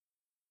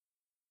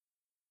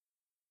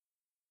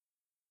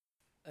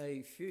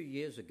A few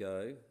years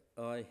ago,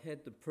 I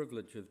had the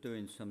privilege of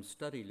doing some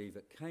study leave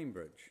at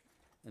Cambridge,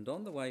 and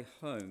on the way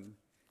home,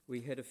 we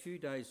had a few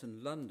days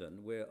in London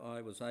where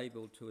I was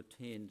able to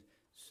attend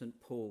St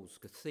Paul's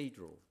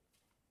Cathedral.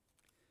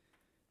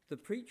 The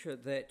preacher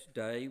that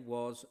day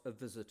was a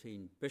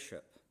visiting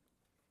bishop,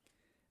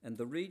 and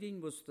the reading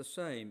was the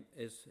same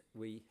as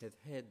we have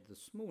had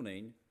this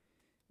morning,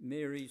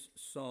 Mary's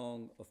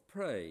Song of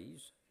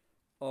Praise,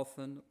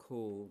 often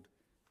called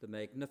the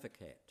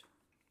Magnificat.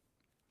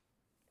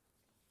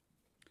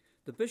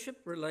 The bishop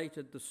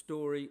related the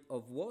story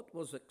of what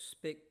was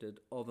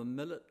expected of a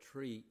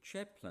military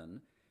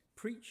chaplain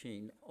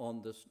preaching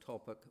on this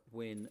topic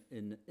when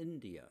in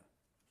India.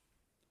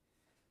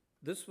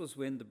 This was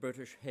when the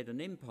British had an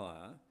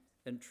empire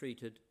and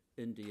treated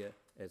India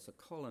as a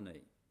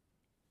colony.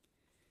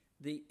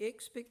 The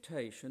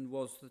expectation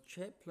was the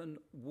chaplain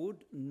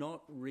would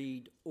not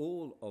read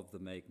all of the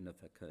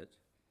Magnificat,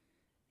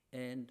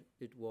 and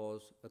it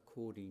was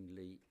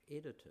accordingly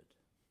edited.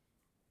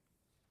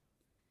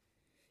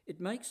 It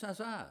makes us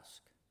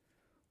ask,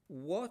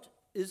 what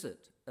is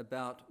it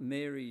about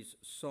Mary's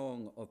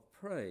Song of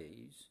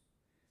Praise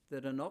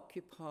that an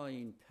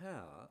occupying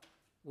power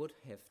would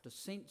have to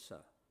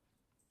censor?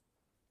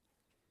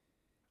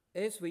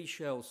 As we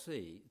shall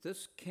see,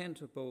 this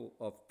canticle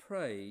of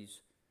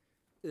praise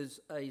is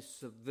a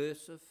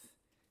subversive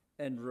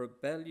and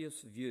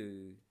rebellious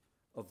view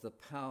of the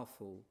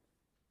powerful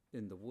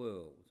in the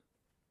world.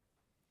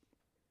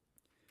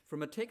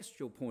 From a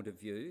textual point of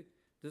view,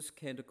 this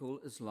canticle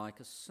is like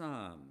a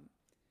psalm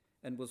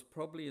and was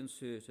probably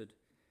inserted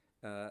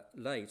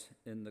late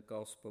in the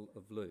Gospel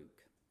of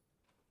Luke.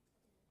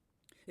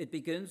 It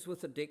begins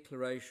with a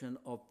declaration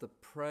of the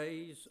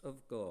praise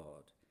of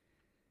God.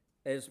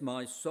 As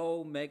my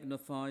soul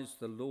magnifies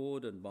the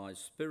Lord and my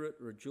spirit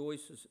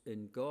rejoices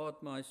in God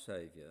my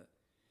Saviour,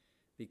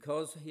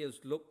 because he has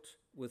looked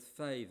with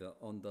favour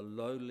on the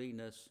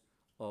lowliness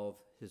of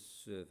his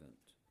servant.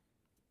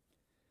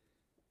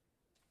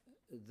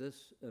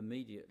 This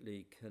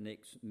immediately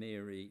connects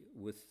Mary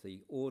with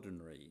the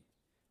ordinary,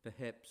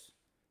 perhaps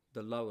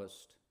the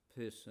lowest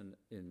person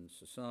in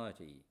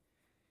society.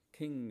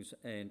 Kings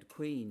and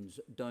queens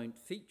don't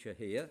feature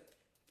here,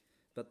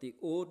 but the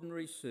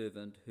ordinary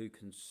servant who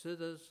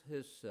considers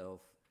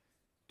herself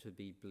to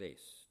be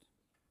blessed.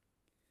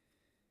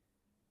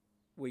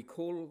 We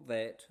call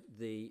that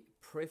the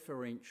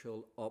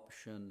preferential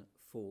option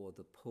for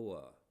the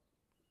poor.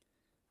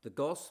 The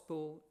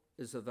gospel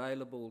is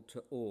available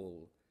to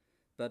all,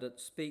 but it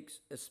speaks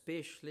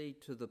especially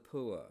to the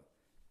poor,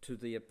 to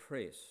the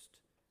oppressed,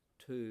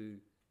 to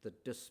the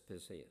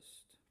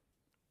dispossessed.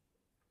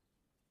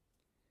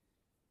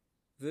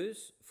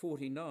 Verse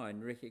 49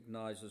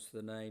 recognises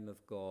the name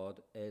of God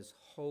as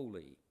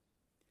holy,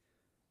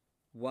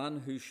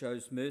 one who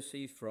shows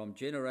mercy from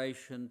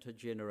generation to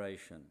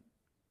generation.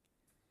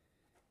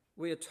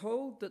 We are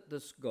told that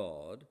this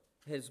God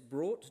has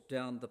brought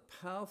down the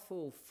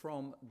powerful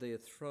from their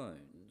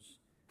thrones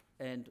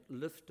and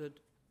lifted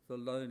the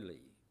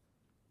lowly.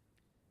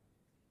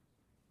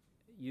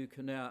 You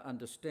can now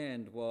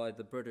understand why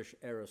the British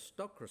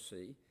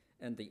aristocracy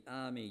and the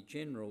army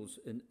generals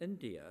in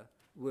India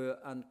were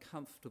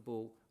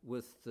uncomfortable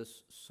with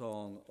this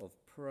song of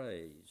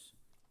praise.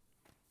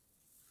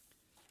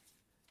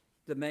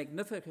 The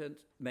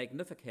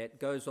Magnificat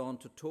goes on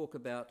to talk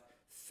about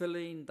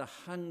filling the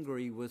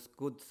hungry with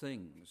good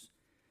things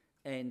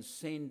and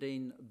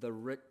sending the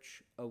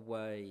rich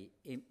away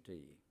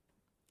empty.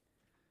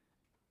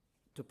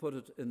 To put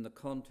it in the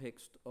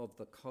context of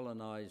the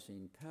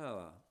colonising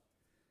power,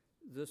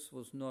 this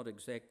was not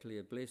exactly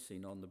a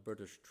blessing on the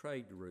British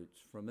trade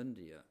routes from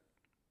India.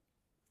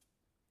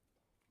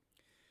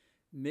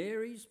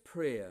 Mary's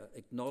prayer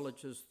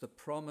acknowledges the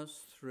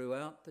promise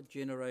throughout the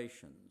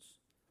generations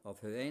of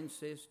her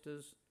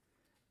ancestors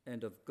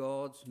and of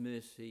God's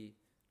mercy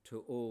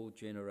to all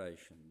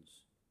generations.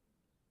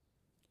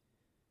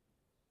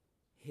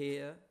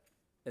 Here,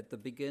 at the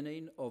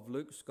beginning of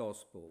Luke's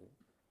Gospel,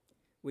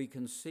 we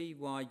can see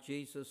why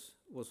Jesus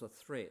was a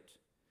threat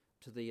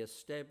to the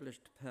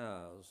established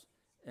powers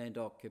and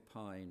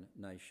occupying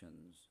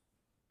nations.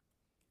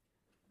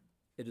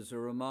 It is a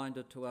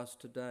reminder to us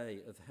today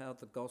of how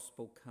the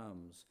gospel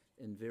comes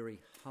in very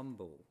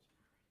humble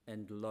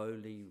and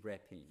lowly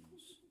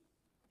wrappings.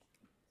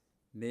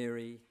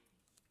 Mary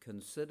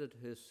considered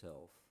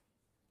herself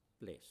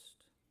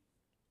blessed.